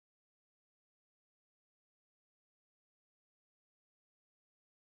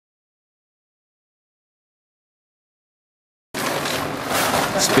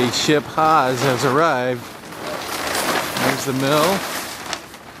Spaceship Haas has arrived. There's the mill.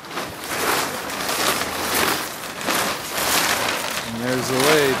 And there's the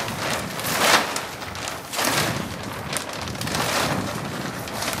lathe.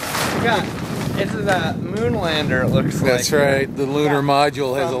 Yeah, it's a moon lander, it looks like. That's right, the lunar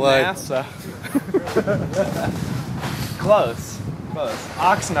module has a lathe. NASA. Close. Close.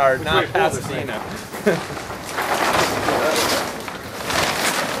 Oxnard, not Pasadena.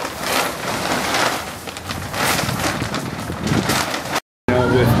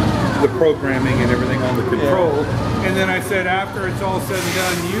 With the programming and everything on the control. Yeah. And then I said after it's all said and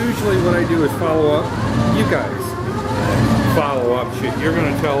done, usually what I do is follow up. You guys follow up shit. You're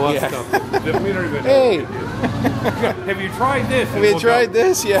going to tell us stuff that we don't even know. Hey! Have you tried this? Have you tried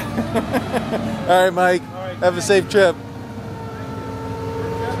this? Yeah. All right, Mike. All right, have a safe trip.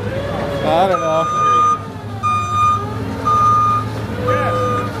 I don't know.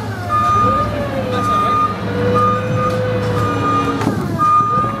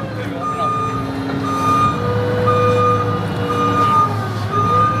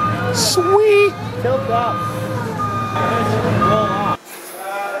 Sweet! Tilt up.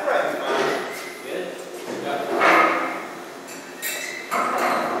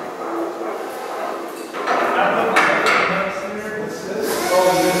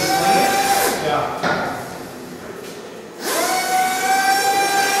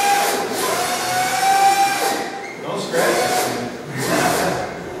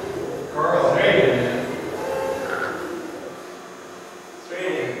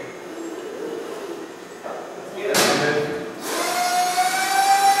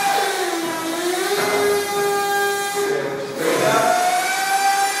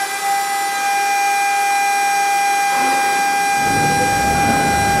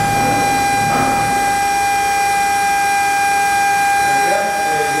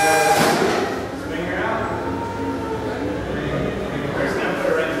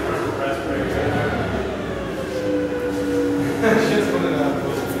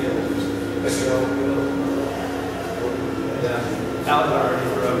 That was already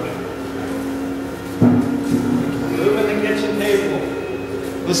broke. Moving the kitchen table.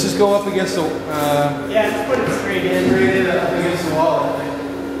 Let's just go up against the... yeah, just put it straight in. Straight up against the wall, I think.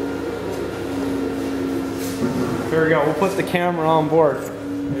 Here we go. We'll put the camera on board.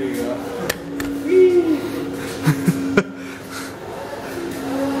 There you go.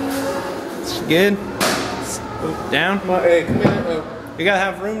 It's good. Down. Hey, come in. We gotta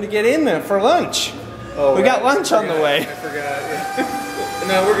have room to get in there for lunch. Oh, we got lunch on the way. I forgot. Yeah.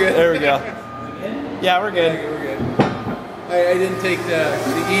 No, we're good. There we go. Yeah, we're good. Yeah, we're good. I didn't take the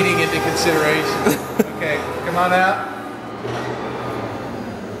eating into consideration. Okay, come on out.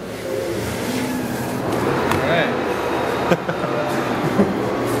 All right.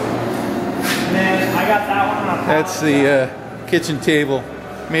 And then I got that one on. That's the kitchen table,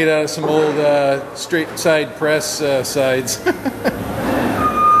 made out of some old straight side press sides.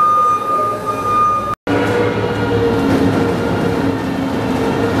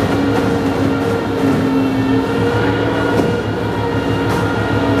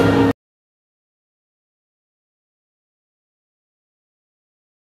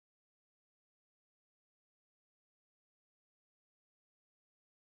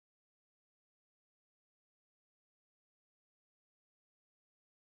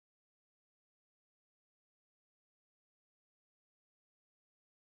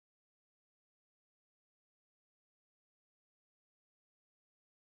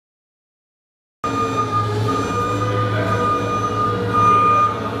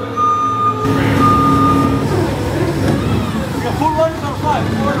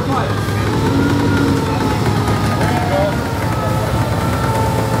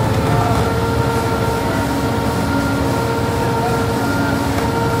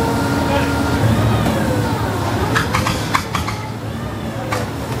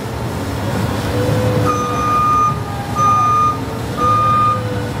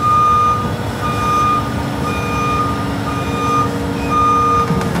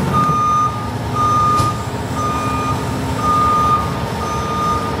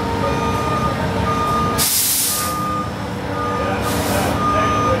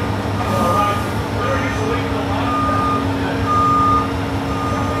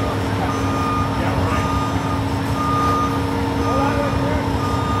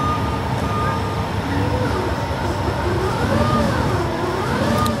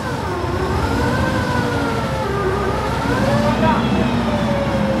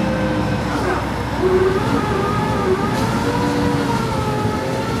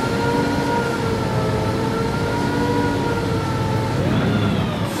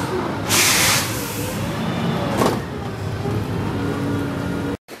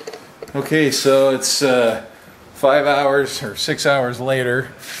 Okay, so it's 5 hours or 6 hours later,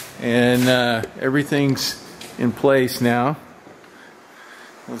 and everything's in place now.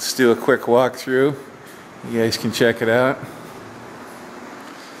 Let's do a quick walkthrough. You guys can check it out.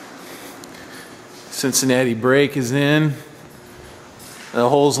 Cincinnati brake is in. The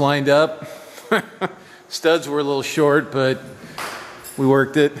holes lined up. Studs were a little short, but we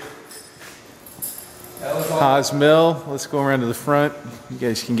worked it. Haas mill. Let's go around to the front. You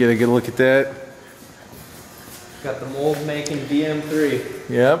guys can get a good look at that. Got the mold making DM3.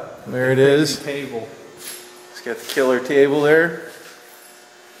 Yep, there it is. Table. It's got the killer table there.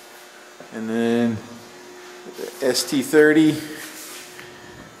 And then the ST30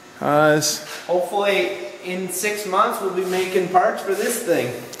 Haas. Hopefully in 6 months we'll be making parts for this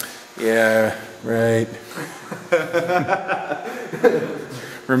thing. Yeah, right.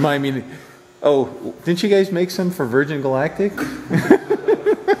 Remind me. Oh, didn't you guys make some for Virgin Galactic? And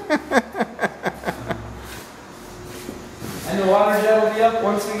the water jet will be up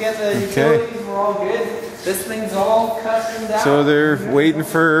once we get the utilities. We're all good. This thing's all custom down. So they're waiting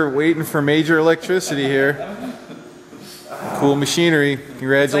for major electricity here. Cool machinery.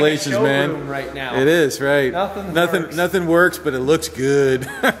 Congratulations, it's like a showroom man. Right now. It is, right. Nothing works, but it looks good.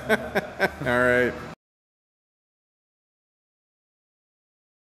 All right.